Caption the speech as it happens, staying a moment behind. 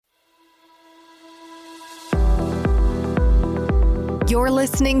You're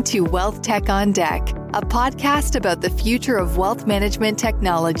listening to Wealth Tech on Deck, a podcast about the future of wealth management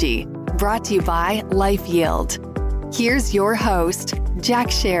technology, brought to you by Life Yield. Here's your host,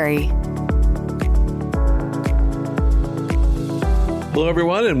 Jack Sherry. Hello,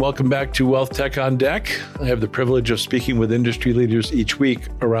 everyone, and welcome back to Wealth Tech on Deck. I have the privilege of speaking with industry leaders each week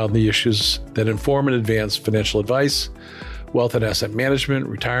around the issues that inform and advance financial advice, wealth and asset management,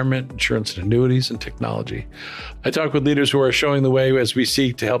 retirement, insurance and annuities, and technology. I talk with leaders who are showing the way as we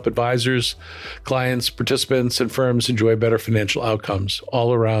seek to help advisors, clients, participants, and firms enjoy better financial outcomes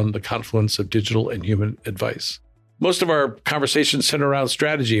all around the confluence of digital and human advice. Most of our conversations center around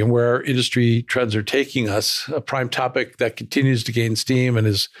strategy and where our industry trends are taking us. A prime topic that continues to gain steam and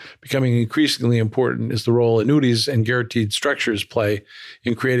is becoming increasingly important is the role annuities and guaranteed structures play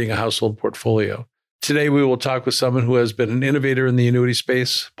in creating a household portfolio. Today, we will talk with someone who has been an innovator in the annuity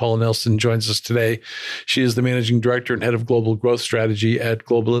space. Paula Nelson joins us today. She is the Managing Director and Head of Global Growth Strategy at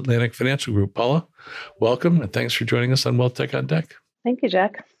Global Atlantic Financial Group. Paula, welcome, and thanks for joining us on Wealth Tech on Deck. Thank you,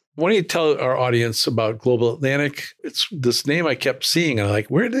 Jack. Why don't you tell our audience about Global Atlantic? It's this name I kept seeing, and I'm like,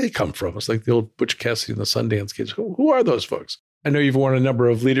 where did they come from? It's like the old Butch Cassidy and the Sundance Kids. Who are those folks? I know you've worn a number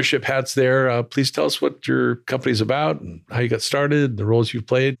of leadership hats there. Please tell us what your company's about and how you got started, the roles you've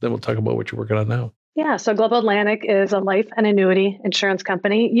played. Then we'll talk about what you're working on now. Yeah, so Global Atlantic is a life and annuity insurance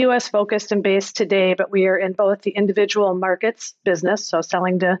company, U.S. focused and based today, but we are in both the individual markets business, so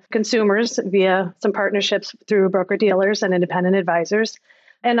selling to consumers via some partnerships through broker-dealers and independent advisors,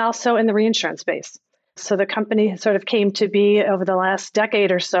 and also in the reinsurance space. So the company sort of came to be over the last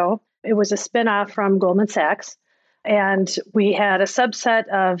decade or so. It was a spinoff from Goldman Sachs, and we had a subset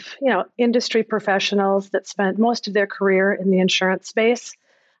of, industry professionals that spent most of their career in the insurance space,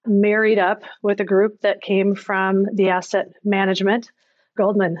 married up with a group that came from the asset management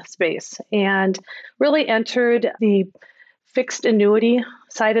Goldman space and really entered the fixed annuity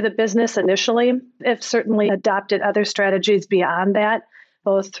side of the business initially. Have certainly adopted other strategies beyond that,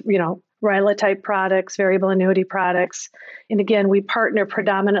 both, RILA type products, variable annuity products. And again, we partner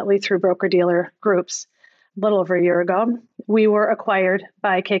predominantly through broker-dealer groups. A little over a year ago, we were acquired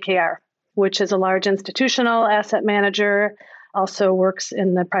by KKR, which is a large institutional asset manager, also works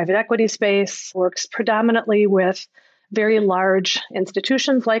in the private equity space, works predominantly with very large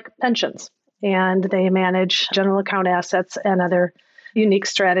institutions like pensions, and they manage general account assets and other unique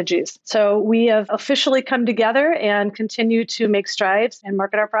strategies. So we have officially come together and continue to make strides and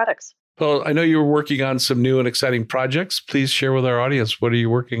market our products. Well, I know you're working on some new and exciting projects. Please share with our audience, what are you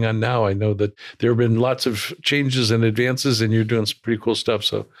working on now? I know that there have been lots of changes and advances, and you're doing some pretty cool stuff.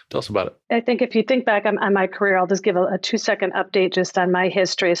 So tell us about it. I think if you think back on my career, I'll just give a 2-second update just on my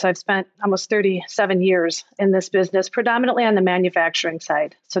history. So I've spent almost 37 years in this business, predominantly on the manufacturing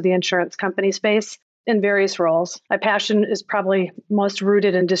side, so the insurance company space, in various roles. My passion is probably most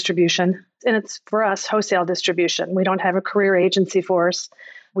rooted in distribution, and it's for us, wholesale distribution. We don't have a career agency force.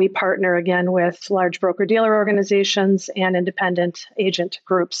 We partner again with large broker-dealer organizations and independent agent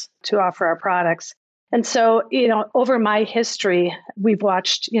groups to offer our products. And so, over my history, we've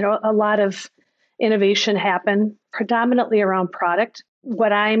watched, a lot of innovation happen, predominantly around product.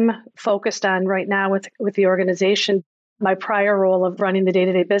 What I'm focused on right now with the organization, my prior role of running the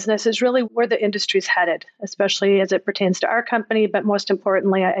day-to-day business is really where the industry's headed, especially as it pertains to our company, but most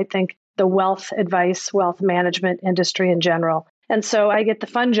importantly, I think the wealth advice, wealth management industry in general. And so I get the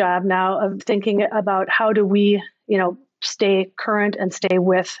fun job now of thinking about how do we, stay current and stay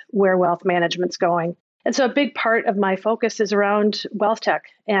with where wealth management's going. And so a big part of my focus is around wealth tech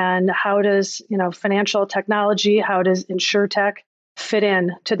and how does, financial technology, how does InsurTech fit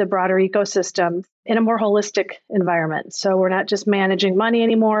in to the broader ecosystem in a more holistic environment. So we're not just managing money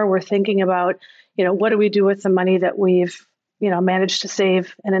anymore. We're thinking about, what do we do with the money that we've, managed to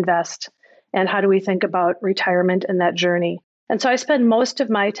save and invest? And how do we think about retirement and that journey? And so I spend most of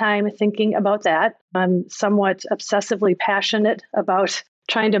my time thinking about that. I'm somewhat obsessively passionate about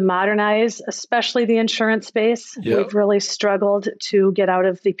trying to modernize, especially the insurance space. Yep. We've really struggled to get out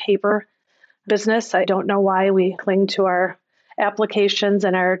of the paper business. I don't know why we cling to our applications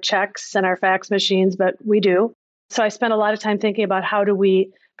and our checks and our fax machines, but we do. So I spend a lot of time thinking about how do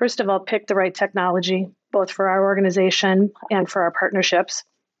we, first of all, pick the right technology, both for our organization and for our partnerships.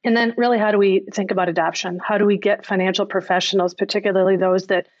 And then really, how do we think about adoption? How do we get financial professionals, particularly those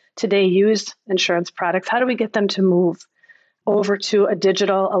that today use insurance products, how do we get them to move over to a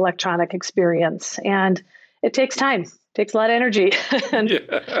digital electronic experience? And it takes time, it takes a lot of energy. And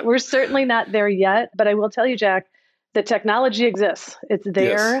we're certainly not there yet. But I will tell you, Jack, The technology exists. It's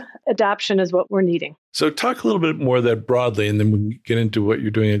there. Yes. Adoption is what we're needing. So talk a little bit more of that broadly, and then we can get into what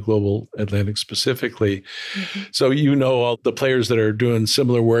you're doing at Global Atlantic specifically. Mm-hmm. So you know all the players that are doing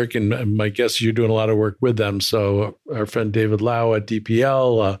similar work, and my guess is you're doing a lot of work with them. So our friend David Lau at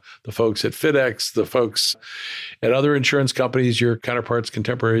DPL, the folks at FedEx, the folks at other insurance companies, your counterparts,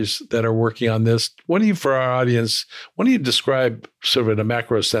 contemporaries that are working on this. What do you, for our audience, why don't you describe sort of in a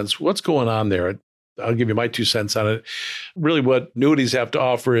macro sense, what's going on there? I'll give you my 2 cents on it. Really, what annuities have to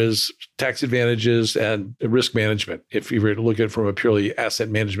offer is tax advantages and risk management, if you were to look at it from a purely asset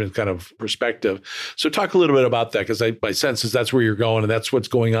management kind of perspective. So talk a little bit about that, because my sense is that's where you're going and that's what's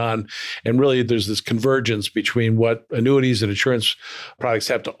going on. And really, there's this convergence between what annuities and insurance products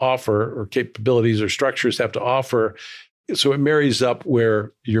have to offer, or capabilities or structures have to offer. So it marries up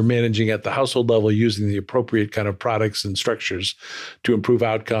where you're managing at the household level using the appropriate kind of products and structures to improve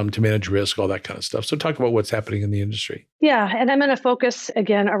outcome, to manage risk, all that kind of stuff. So talk about what's happening in the industry. Yeah, and I'm going to focus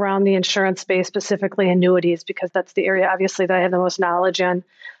again around the insurance space, specifically annuities, because that's the area obviously that I have the most knowledge in.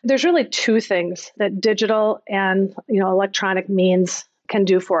 There's really 2 things that digital and electronic means can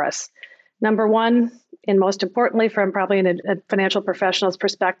do for us. Number one, and most importantly from probably a financial professional's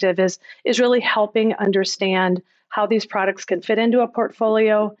perspective, is really helping understand how these products can fit into a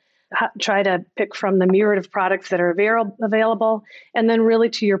portfolio, try to pick from the myriad of products that are available, and then really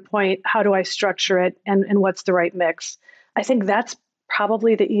to your point, how do I structure it and what's the right mix? I think that's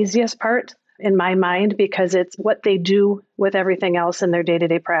probably the easiest part in my mind, because it's what they do with everything else in their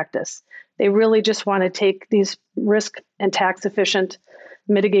day-to-day practice. They really just want to take these risk and tax efficient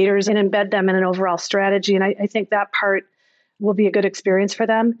mitigators and embed them in an overall strategy. And I think that part will be a good experience for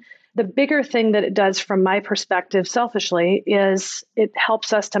them. The bigger thing that it does from my perspective, selfishly, is it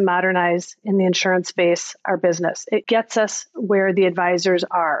helps us to modernize in the insurance space our business. It gets us where the advisors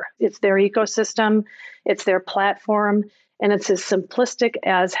are. It's their ecosystem, it's their platform, and it's as simplistic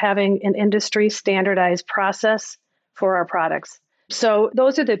as having an industry standardized process for our products. So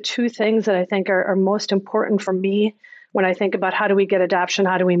those are the 2 things that I think are most important for me when I think about how do we get adoption,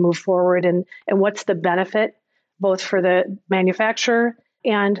 how do we move forward, and what's the benefit both for the manufacturer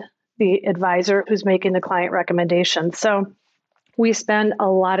and the advisor who's making the client recommendation. So we spend a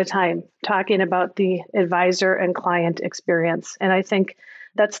lot of time talking about the advisor and client experience. And I think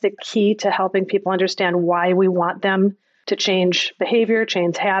that's the key to helping people understand why we want them to change behavior,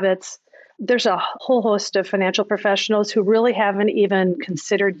 change habits. There's a whole host of financial professionals who really haven't even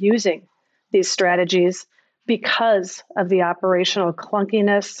considered using these strategies because of the operational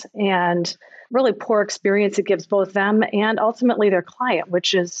clunkiness and really poor experience it gives both them and ultimately their client,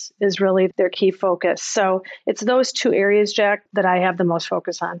 which is really their key focus. So it's those 2 areas, Jack, that I have the most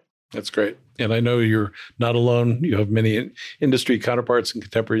focus on. That's great. And I know you're not alone. You have many industry counterparts and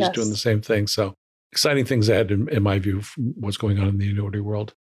contemporaries doing the same thing. So exciting things ahead, in my view, from what's going on in the annuity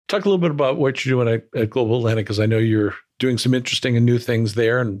world. Talk a little bit about what you're doing at Global Atlantic, because I know you're doing some interesting and new things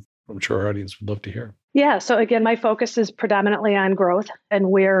there, and I'm sure our audience would love to hear. Yeah. So again, my focus is predominantly on growth, and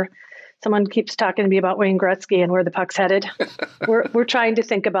where someone keeps talking to me about Wayne Gretzky and where the puck's headed. We're trying to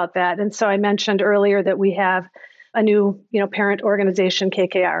think about that. And so I mentioned earlier that we have a new, parent organization,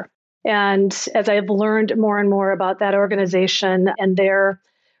 KKR. And as I've learned more and more about that organization and their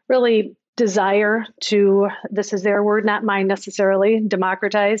really desire to, this is their word, not mine necessarily,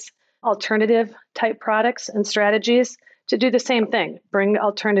 democratize alternative type products and strategies to do the same thing, bring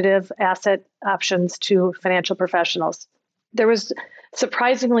alternative asset options to financial professionals. There was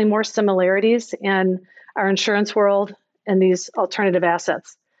surprisingly more similarities in our insurance world and these alternative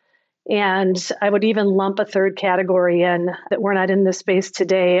assets. And I would even lump a third category in that we're not in this space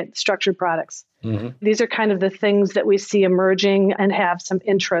today, structured products. Mm-hmm. These are kind of the things that we see emerging and have some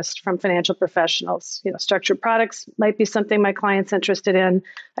interest from financial professionals. Structured products might be something my client's interested in.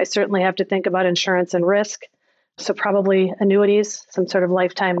 I certainly have to think about insurance and risk. So probably annuities, some sort of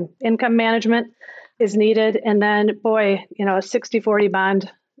lifetime income management is needed. And then, a 60-40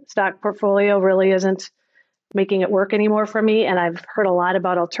 bond stock portfolio really isn't making it work anymore for me. And I've heard a lot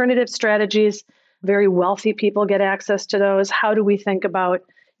about alternative strategies. Very wealthy people get access to those. How do we think about,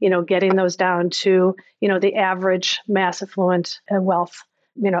 getting those down to, the average mass affluent wealth,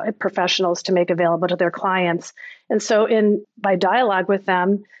 professionals to make available to their clients? And so by dialogue with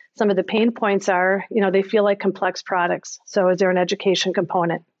them, some of the pain points are, they feel like complex products. So is there an education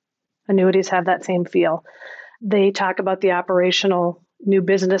component? Annuities have that same feel. They talk about the operational new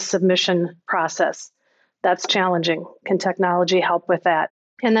business submission process. That's challenging. Can technology help with that?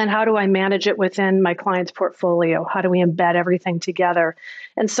 And then how do I manage it within my client's portfolio? How do we embed everything together?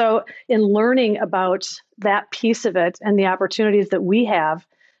 And so in learning about that piece of it and the opportunities that we have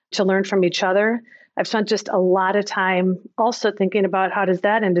to learn from each other, I've spent just a lot of time also thinking about how does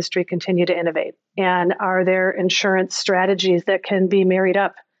that industry continue to innovate? And are there insurance strategies that can be married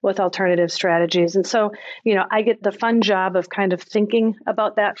up with alternative strategies? And so, I get the fun job of kind of thinking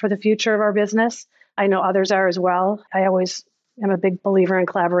about that for the future of our business. I know others are as well. I always am a big believer in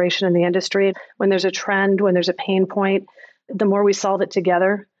collaboration in the industry. When there's a trend, when there's a pain point, the more we solve it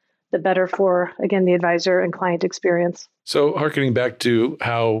together, the better for, again, the advisor and client experience. So hearkening back to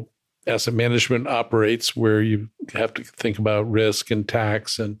how asset management operates, where you have to think about risk and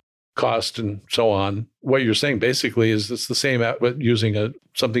tax and cost and so on, what you're saying basically is it's the same using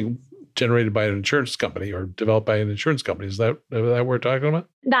something generated by an insurance company or developed by an insurance company. Is that what we're talking about?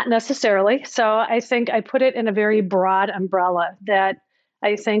 Not necessarily. So I think I put it in a very broad umbrella that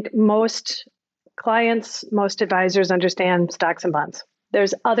I think most clients, most advisors understand stocks and bonds.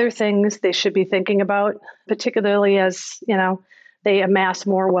 There's other things they should be thinking about, particularly as, they amass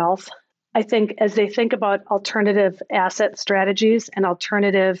more wealth. I think as they think about alternative asset strategies and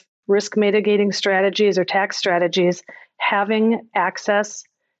alternative risk mitigating strategies or tax strategies, having access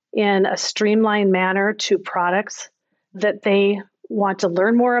in a streamlined manner to products that they want to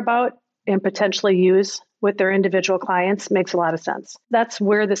learn more about and potentially use with their individual clients makes a lot of sense. That's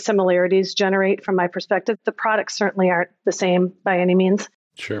where the similarities generate from my perspective. The products certainly aren't the same by any means.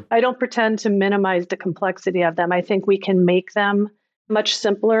 Sure. I don't pretend to minimize the complexity of them. I think we can make them much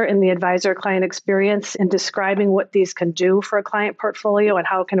simpler in the advisor-client experience in describing what these can do for a client portfolio and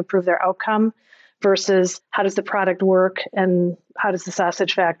how it can improve their outcome versus how does the product work and how does the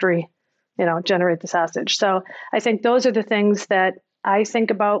sausage factory, generate the sausage. So I think those are the things that I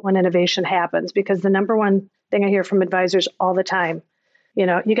think about when innovation happens, because the number one thing I hear from advisors all the time,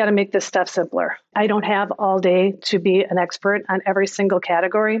 you got to make this stuff simpler. I don't have all day to be an expert on every single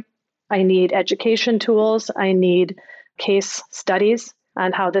category. I need education tools. I need case studies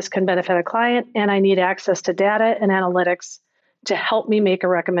on how this can benefit a client. And I need access to data and analytics to help me make a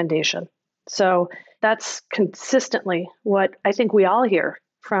recommendation. So that's consistently what I think we all hear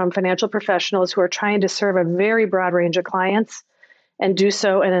from financial professionals who are trying to serve a very broad range of clients and do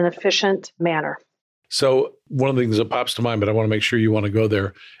so in an efficient manner. So one of the things that pops to mind, but I want to make sure you want to go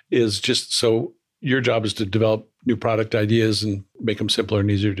there, is just so your job is to develop new product ideas and make them simpler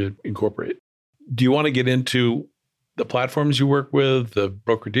and easier to incorporate. Do you want to get into the platforms you work with, the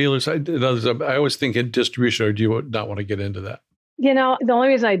broker-dealers? I always think in distribution, or do you not want to get into that? The only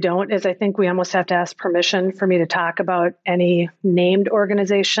reason I don't is I think we almost have to ask permission for me to talk about any named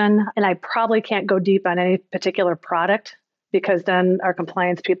organization. And I probably can't go deep on any particular product because then our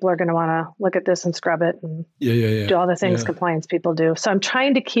compliance people are going to want to look at this and scrub it and do all the things compliance people do. So I'm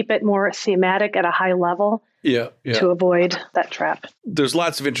trying to keep it more thematic at a high level to avoid that trap. There's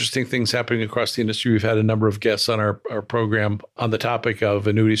lots of interesting things happening across the industry. We've had a number of guests on our program on the topic of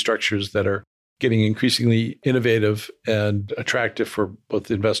annuity structures that are getting increasingly innovative and attractive for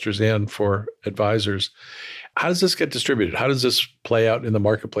both investors and for advisors. How does this get distributed? How does this play out in the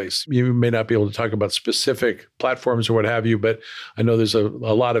marketplace? You may not be able to talk about specific platforms or what have you, but I know there's a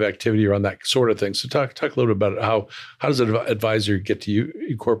lot of activity around that sort of thing. So talk a little bit about how does an advisor get to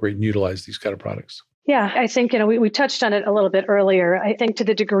incorporate and utilize these kind of products? Yeah, I think, we touched on it a little bit earlier. I think to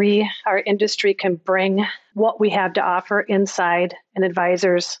the degree our industry can bring what we have to offer inside an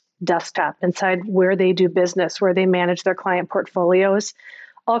advisor's desktop, inside where they do business, where they manage their client portfolios,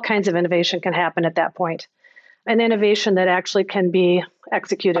 all kinds of innovation can happen at that point. An innovation that actually can be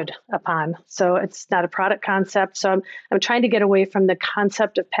executed upon. So it's not a product concept. So I'm trying to get away from the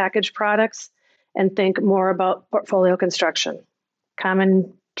concept of packaged products and think more about portfolio construction.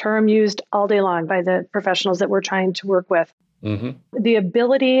 Common term used all day long by the professionals that we're trying to work with. Mm-hmm. The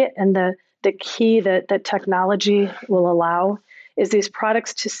ability and the key that technology will allow is these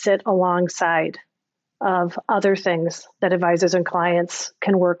products to sit alongside of other things that advisors and clients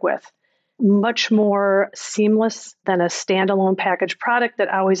can work with. Much more seamless than a standalone packaged product that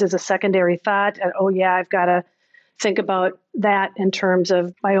always is a secondary thought. And, I've got to think about that in terms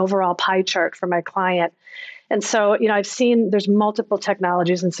of my overall pie chart for my client. And so, I've seen there's multiple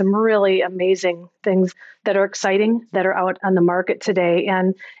technologies and some really amazing things that are exciting that are out on the market today.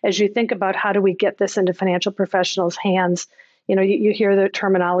 And as you think about how do we get this into financial professionals' hands, you hear the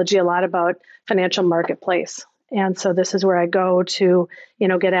terminology a lot about financial marketplace. And so this is where I go to,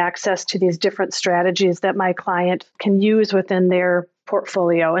 get access to these different strategies that my client can use within their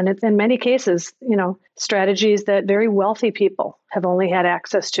portfolio. And it's in many cases, strategies that very wealthy people have only had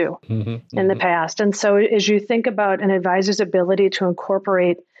access to in the past. And so as you think about an advisor's ability to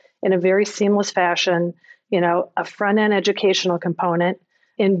incorporate in a very seamless fashion, a front-end educational component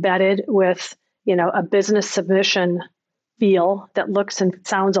embedded with, a business submission feel that looks and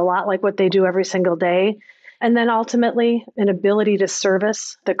sounds a lot like what they do every single day. And then ultimately an ability to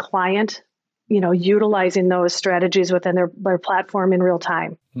service the client, utilizing those strategies within their platform in real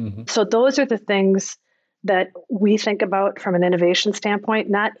time. Mm-hmm. So those are the things that we think about from an innovation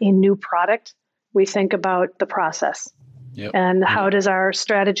standpoint, not a new product. We think about the process. Yep. And how does our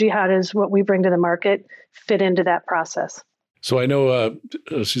strategy, how does what we bring to the market fit into that process? So I know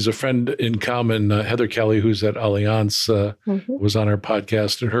she's a friend in common, Heather Kelly, who's at Allianz, was on our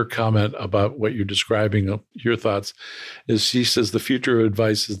podcast, and her comment about what you're describing, your thoughts, is she says the future of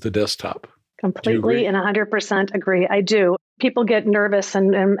advice is the desktop. Completely and 100% agree. I do. People get nervous,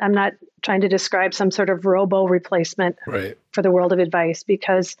 and I'm not trying to describe some sort of robo replacement for the world of advice,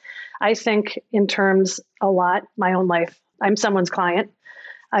 because I think in terms a lot, my own life, I'm someone's client.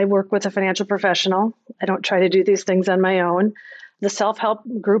 I work with a financial professional. I don't try to do these things on my own. The self-help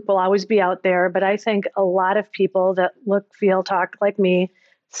group will always be out there, but I think a lot of people that look, feel, talk like me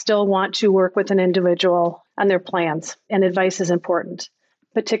still want to work with an individual on their plans, and advice is important,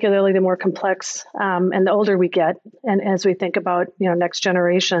 particularly the more complex and the older we get, and as we think about next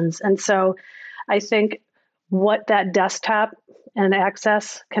generations. And so I think what that desktop and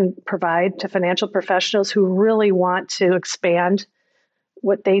access can provide to financial professionals who really want to expand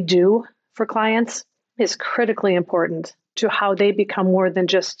what they do for clients is critically important to how they become more than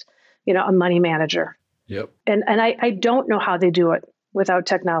just, a money manager. Yep. And I don't know how they do it without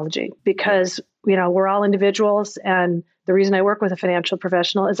technology, because, we're all individuals. And the reason I work with a financial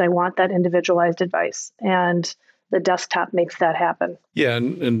professional is I want that individualized advice. And the desktop makes that happen. Yeah.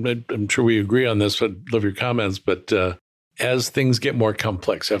 And I'm sure we agree on this, but love your comments. But as things get more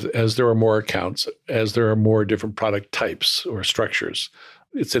complex, as there are more accounts, as there are more different product types or structures,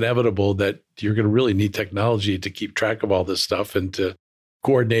 it's inevitable that you're going to really need technology to keep track of all this stuff and to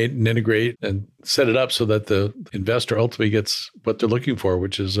coordinate and integrate and set it up so that the investor ultimately gets what they're looking for,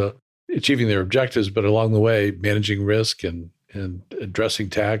 which is achieving their objectives, but along the way, managing risk and addressing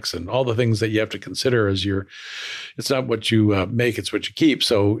tax and all the things that you have to consider as it's not what you make, it's what you keep.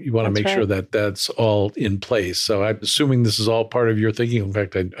 So you want to make sure that that's all in place. So I'm assuming this is all part of your thinking. In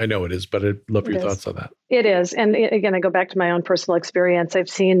fact, I know it is, but I'd love your thoughts on that. It is. And again, I go back to my own personal experience. I've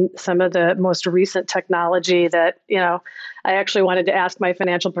seen some of the most recent technology that, I actually wanted to ask my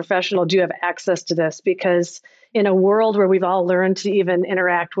financial professional, do you have access to this? Because in a world where we've all learned to even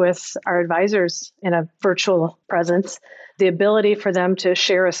interact with our advisors in a virtual presence, the ability for them to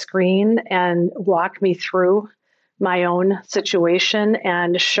share a screen and walk me through my own situation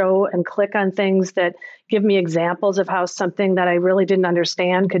and show and click on things that give me examples of how something that I really didn't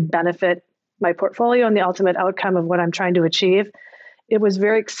understand could benefit my portfolio and the ultimate outcome of what I'm trying to achieve. It was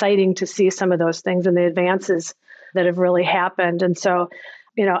very exciting to see some of those things and the advances that have really happened. And so,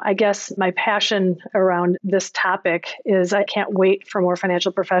 I guess my passion around this topic is I can't wait for more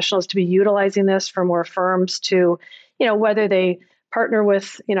financial professionals to be utilizing this, for more firms to, whether they partner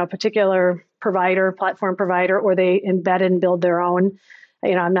with, particular provider, platform provider, or they embed and build their own.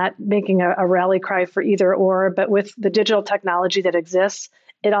 I'm not making a rally cry for either or, but with the digital technology that exists,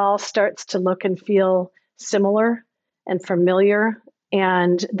 it all starts to look and feel similar and familiar.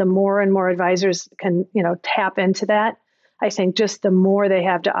 And the more and more advisors can, tap into that, I think just the more they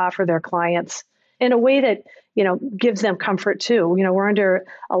have to offer their clients in a way that, gives them comfort too. We're under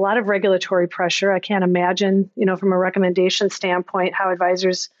a lot of regulatory pressure. I can't imagine, from a recommendation standpoint, how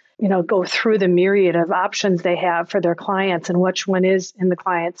advisors, go through the myriad of options they have for their clients and which one is in the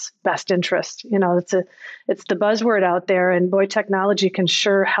client's best interest. It's the buzzword out there, and boy, technology can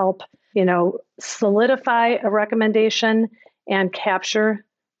sure help, solidify a recommendation and capture,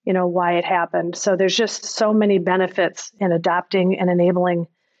 why it happened. So there's just so many benefits in adopting and enabling,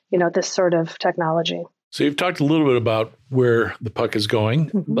 this sort of technology. So you've talked a little bit about where the puck is going.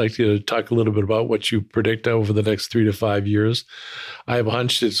 Mm-hmm. I'd like to talk a little bit about what you predict over the next 3 to 5 years. I have a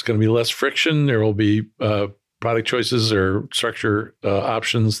hunch it's going to be less friction. There will be product choices or structure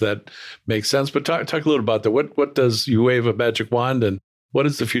options that make sense. But talk a little about that. What does you wave a magic wand, and what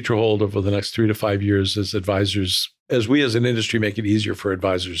does the future hold over the next 3 to 5 years as advisors, as we as an industry make it easier for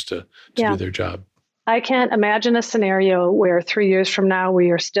advisors to do their job? I can't imagine a scenario where 3 years from now,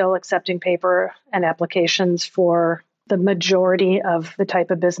 we are still accepting paper and applications for the majority of the type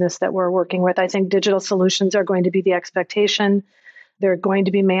of business that we're working with. I think digital solutions are going to be the expectation. They're going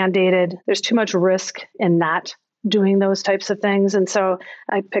to be mandated. There's too much risk in not doing those types of things. And so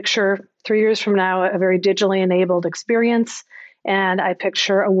I picture 3 years from now, a very digitally enabled experience. And I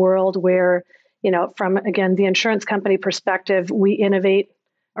picture a world where, from, again, the insurance company perspective, we innovate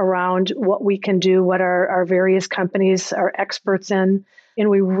around what we can do, what our various companies are experts in, And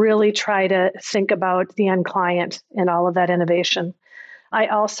we really try to think about the end client and all of that innovation. I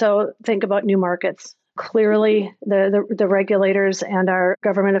also think about new markets. Clearly, the regulators and our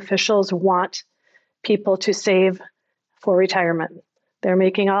government officials want people to save for retirement. They're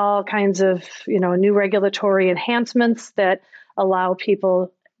making all kinds of, new regulatory enhancements that allow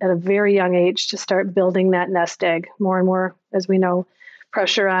people at a very young age to start building that nest egg. More and more, as we know,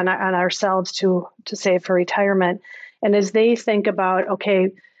 pressure on ourselves to save for retirement. And as they think about,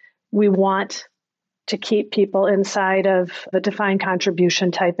 okay, we want to keep people inside of a defined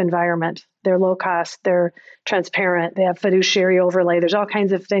contribution type environment. They're low cost, they're transparent, they have fiduciary overlay. There's all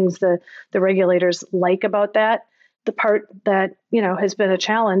kinds of things the regulators like about that. The part that, has been a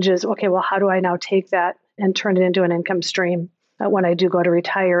challenge is, okay, well, how do I now take that and turn it into an income stream when I do go to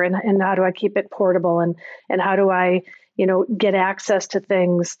retire? And how do I keep it portable? And how do I, get access to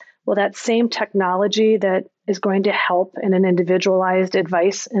things? Well, that same technology that is going to help in an individualized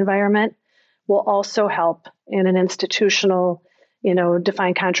advice environment will also help in an institutional,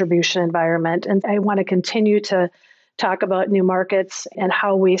 defined contribution environment. And I want to continue to talk about new markets and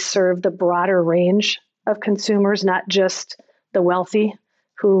how we serve the broader range of consumers, not just the wealthy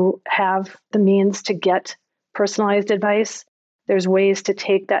who have the means to get personalized advice. There's ways to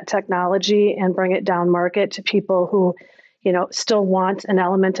take that technology and bring it down market to people who, still want an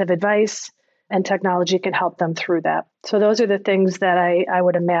element of advice, and technology can help them through that. So those are the things that I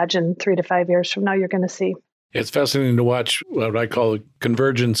would imagine 3 to 5 years from now you're going to see. It's fascinating to watch what I call a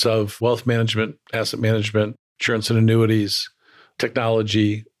convergence of wealth management, asset management, insurance and annuities,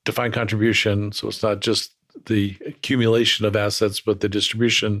 technology, defined contribution. So it's not just the accumulation of assets, but the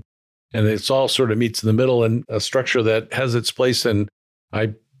distribution. And it's all sort of meets in the middle, and a structure that has its place, and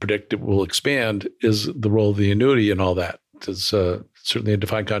I predict it will expand, is the role of the annuity and all that. It's certainly a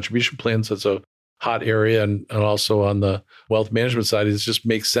defined contribution plans. That's a hot area. And also on the wealth management side, it just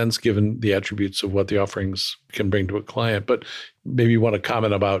makes sense given the attributes of what the offerings can bring to a client. But maybe you want to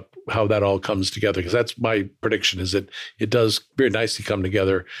comment about how that all comes together, because that's my prediction, is that it does very nicely come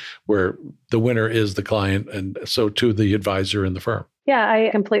together where the winner is the client, and so too the advisor and the firm. Yeah, I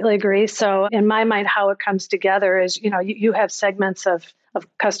completely agree. So in my mind, how it comes together is, you have segments of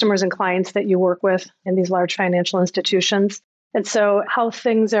customers and clients that you work with in these large financial institutions. And so how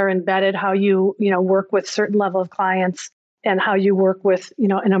things are embedded, how you, work with certain level of clients, and how you work with,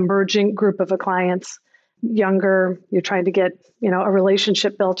 an emerging group of clients, younger, you're trying to get, a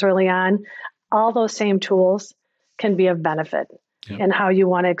relationship built early on. All those same tools can be of benefit, and how you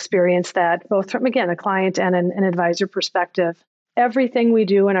want to experience that, both from, again, a client and an advisor perspective. Everything we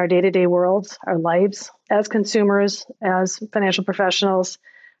do in our day-to-day worlds, our lives as consumers, as financial professionals,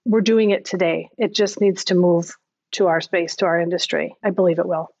 we're doing it today. It just needs to move to our space, to our industry. I believe it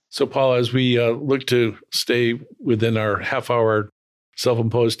will. So, Paula, as we look to stay within our half-hour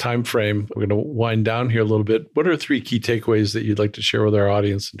self-imposed time frame, we're going to wind down here a little bit. What are 3 key takeaways that you'd like to share with our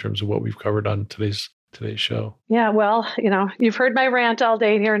audience in terms of what we've covered on today's show? Yeah, well, you've heard my rant all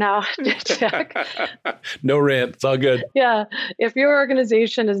day here now, Jack. No rant. It's all good. Yeah. If your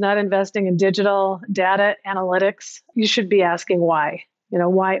organization is not investing in digital data analytics, you should be asking why.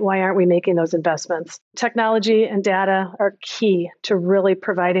 Why aren't we making those investments? Technology and data are key to really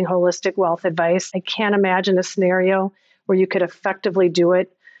providing holistic wealth advice. I can't imagine a scenario where you could effectively do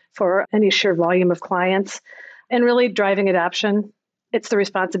it for any sheer volume of clients. And really driving adoption, it's the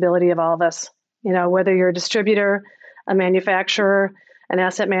responsibility of all of us. Whether you're a distributor, a manufacturer, an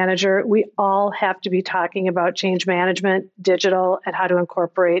asset manager, we all have to be talking about change management, digital, and how to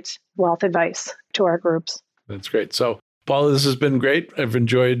incorporate wealth advice to our groups. That's great. So, Paula, this has been great. I've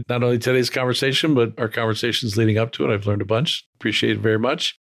enjoyed not only today's conversation, but our conversations leading up to it. I've learned a bunch. Appreciate it very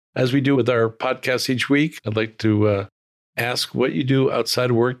much. As we do with our podcasts each week, I'd like to ask what you do outside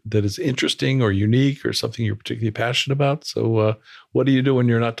of work that is interesting or unique or something you're particularly passionate about. So what do you do when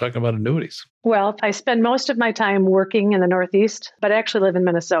you're not talking about annuities? Well, I spend most of my time working in the Northeast, but I actually live in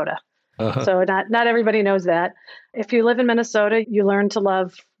Minnesota. Uh-huh. So not everybody knows that. If you live in Minnesota, you learn to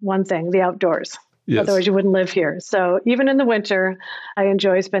love one thing, the outdoors. Yes. Otherwise, you wouldn't live here. So even in the winter, I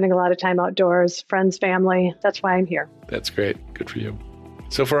enjoy spending a lot of time outdoors, friends, family. That's why I'm here. That's great. Good for you.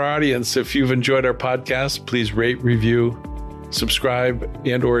 So for our audience, if you've enjoyed our podcast, please rate, review, subscribe,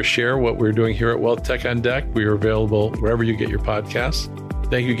 and or share what we're doing here at Wealth Tech on Deck. We are available wherever you get your podcasts.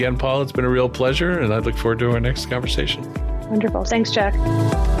 Thank you again, Paul. It's been a real pleasure, and I look forward to our next conversation. Wonderful. Thanks, Jack.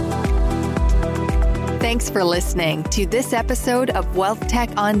 Thanks for listening to this episode of Wealth Tech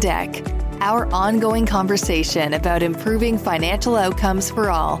on Deck, our ongoing conversation about improving financial outcomes for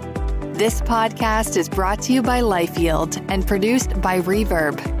all. This podcast is brought to you by LifeYield and produced by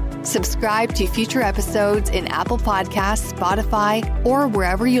Reverb. Subscribe to future episodes in Apple Podcasts, Spotify, or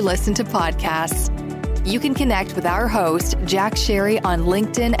wherever you listen to podcasts. You can connect with our host, Jack Sherry, on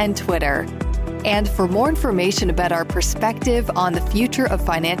LinkedIn and Twitter. And for more information about our perspective on the future of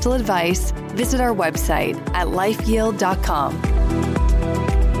financial advice, visit our website at lifeyield.com.